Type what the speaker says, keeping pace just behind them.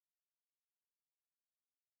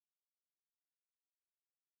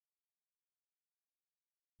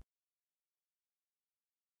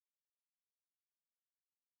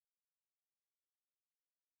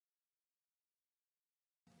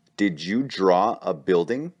Did you draw a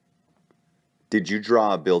building? Did you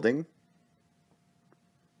draw a building?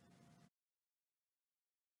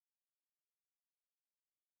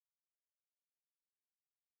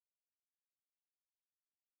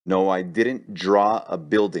 No, I didn't draw a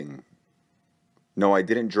building. No, I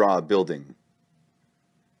didn't draw a building.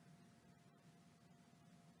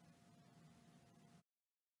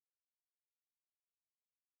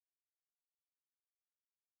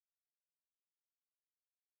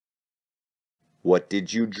 What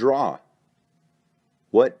did you draw?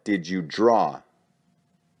 What did you draw?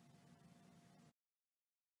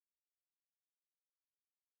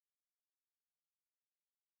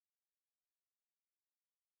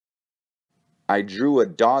 I drew a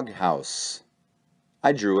doghouse.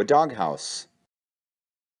 I drew a doghouse.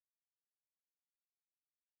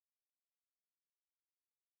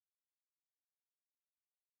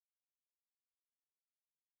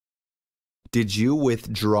 Did you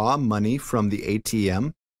withdraw money from the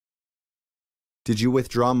ATM? Did you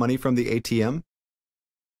withdraw money from the ATM?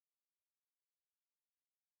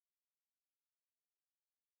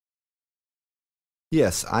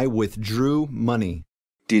 Yes, I withdrew money.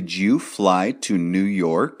 Did you fly to New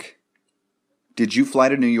York? Did you fly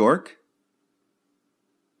to New York?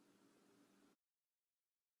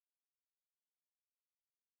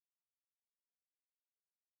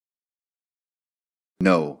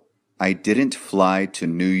 No, I didn't fly to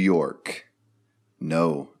New York.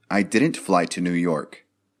 No, I didn't fly to New York.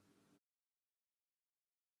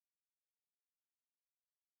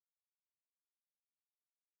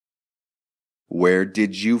 Where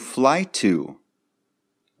did you fly to?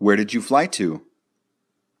 Where did you fly to?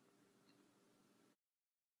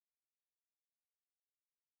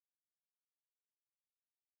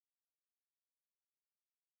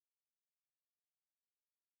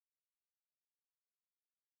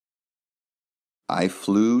 I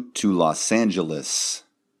flew to Los Angeles.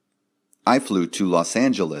 I flew to Los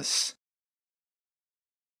Angeles.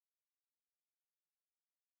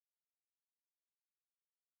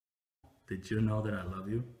 Did you know that I love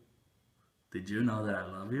you? Did you know that I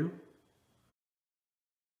love you?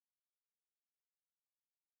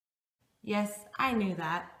 Yes, I knew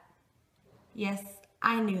that. Yes,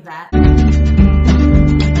 I knew that.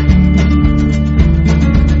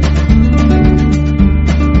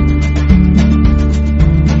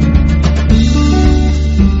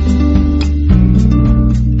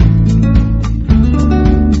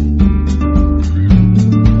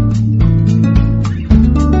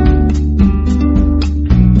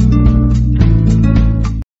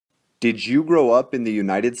 Did you grow up in the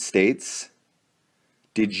United States?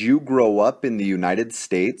 Did you grow up in the United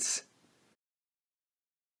States?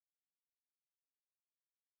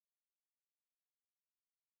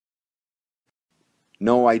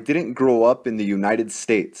 No, I didn't grow up in the United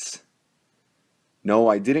States. No,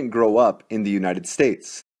 I didn't grow up in the United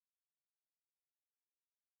States.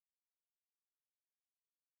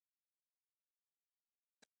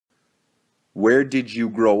 Where did you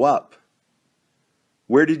grow up?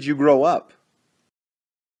 Where did you grow up?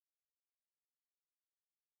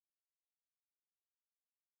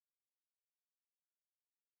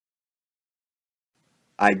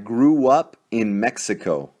 I grew up in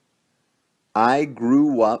Mexico. I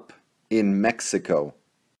grew up in Mexico.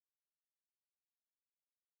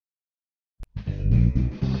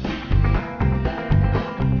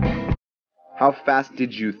 How fast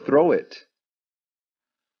did you throw it?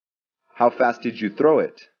 How fast did you throw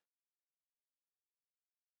it?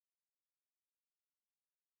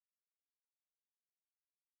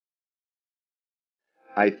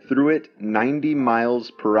 I threw it 90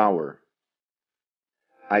 miles per hour.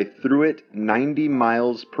 I threw it 90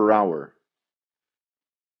 miles per hour.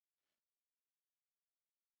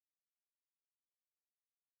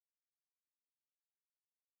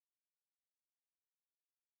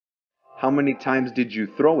 How many times did you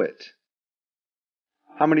throw it?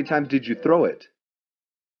 How many times did you throw it?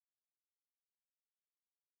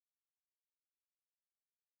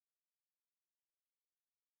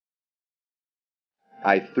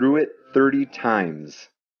 I threw it 30 times.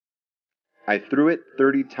 I threw it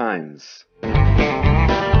 30 times.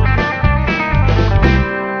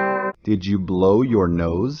 Did you blow your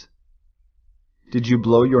nose? Did you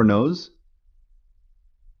blow your nose?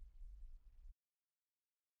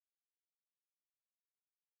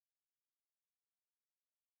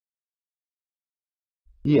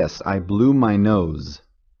 Yes, I blew my nose.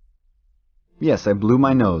 Yes, I blew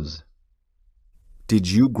my nose. Did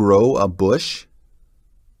you grow a bush?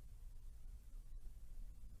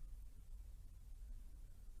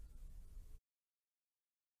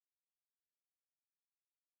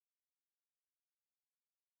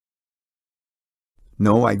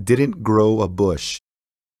 No, I didn't grow a bush.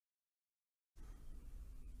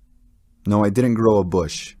 No, I didn't grow a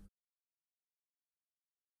bush.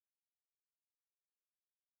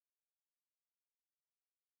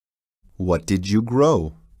 What did you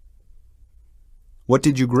grow? What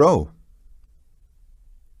did you grow?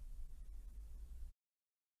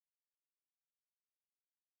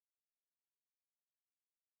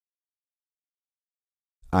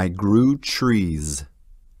 I grew trees.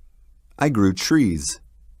 I grew trees.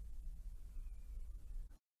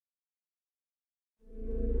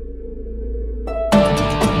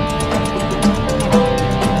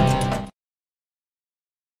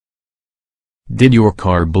 Did your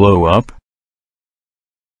car blow up?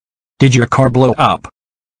 Did your car blow up?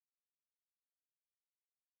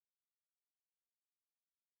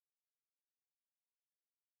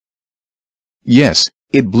 Yes,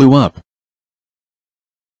 it blew up.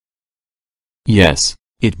 Yes,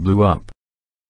 it blew up.